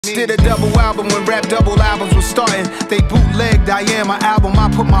Did a double album when rap double albums was starting. They bootlegged I Am, my album I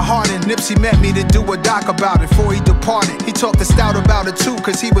put my heart in. Nipsey met me to do a doc about it before he departed. He talked to Stout about it too,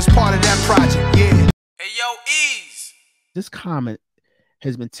 cause he was part of that project, yeah. Hey yo, Eeze! This comment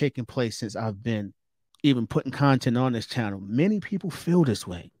has been taking place since I've been even putting content on this channel. Many people feel this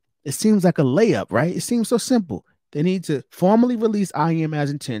way. It seems like a layup, right? It seems so simple. They need to formally release I Am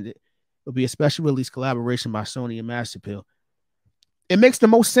as intended. It'll be a special release collaboration by Sony and Master Pill. It makes the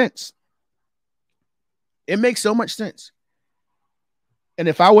most sense. It makes so much sense. And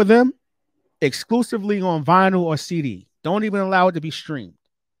if I were them, exclusively on vinyl or CD, don't even allow it to be streamed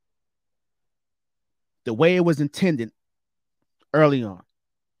the way it was intended early on.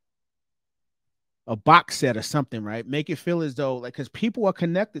 A box set or something, right? Make it feel as though, like, because people are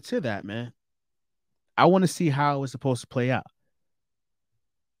connected to that, man. I want to see how it's supposed to play out.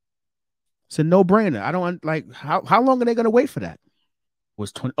 It's a no-brainer. I don't like how long are they going to wait for that?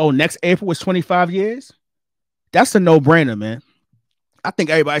 Next April was 25 years. That's a no-brainer, man. I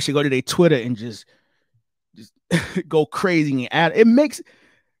think everybody should go to their Twitter and just go crazy and add.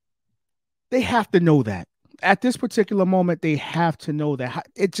 They have to know that. At this particular moment, they have to know that.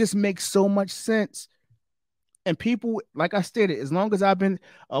 It just makes so much sense. And people, like I stated, as long as I've been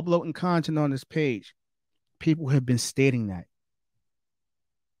uploading content on this page, people have been stating that.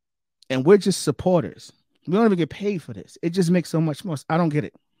 And we're just supporters. We don't even get paid for this. It just makes so much more. I don't get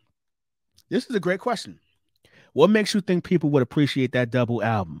it. This is a great question. What makes you think people would appreciate that double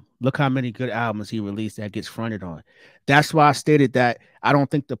album? Look how many good albums he released that gets fronted on. That's why I stated that I don't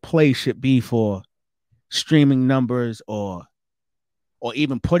think the play should be for streaming numbers or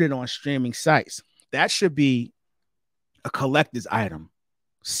even put it on streaming sites. That should be a collector's item.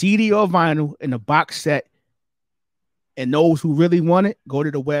 CD or vinyl in a box set. And those who really want it, go to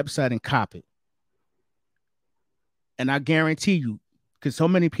the website and cop it. And I guarantee you, because so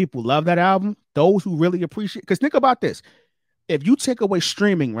many people love that album, those who really appreciate, because think about this. If you take away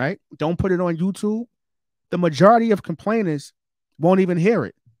streaming, right, don't put it on YouTube, the majority of complainers won't even hear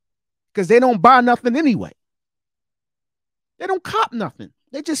it because they don't buy nothing anyway. They don't cop nothing.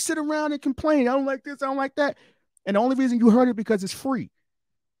 They just sit around and complain. I don't like this, I don't like that. And the only reason you heard it because it's free.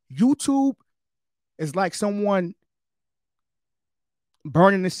 YouTube is like someone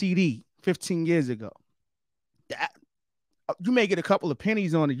burning a CD 15 years ago. You may get a couple of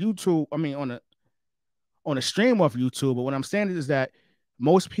pennies on a YouTube, I mean, on a stream off YouTube, but what I'm saying is that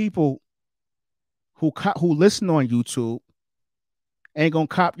most people who listen on YouTube ain't gonna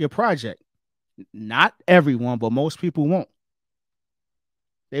cop your project. Not everyone, but most people won't.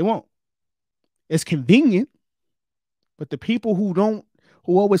 They won't. It's convenient, but the people who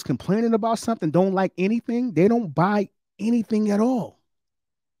always complaining about something, don't like anything, they don't buy anything at all.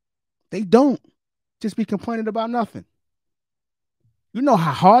 They don't. Just be complaining about nothing. You know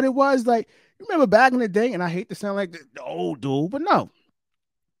how hard it was? Like, you remember back in the day, and I hate to sound like the old dude, but no.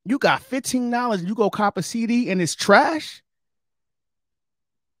 You got $15 and you go cop a CD and it's trash.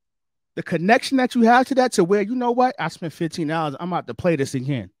 The connection that you have to that, to where, you know what? I spent $15. I'm about to play this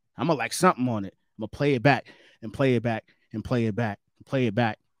again. I'm going to like something on it. I'm going to play it back and play it back and play it back and play it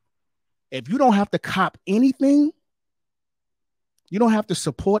back. If you don't have to cop anything, you don't have to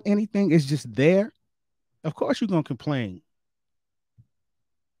support anything, it's just there, of course you're going to complain.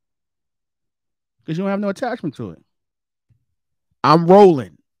 Because you don't have no attachment to it. I'm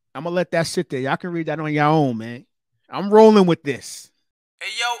rolling. I'm going to let that sit there. Y'all can read that on your own, man. I'm rolling with this. Hey,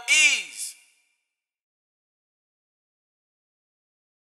 yo, Eeze.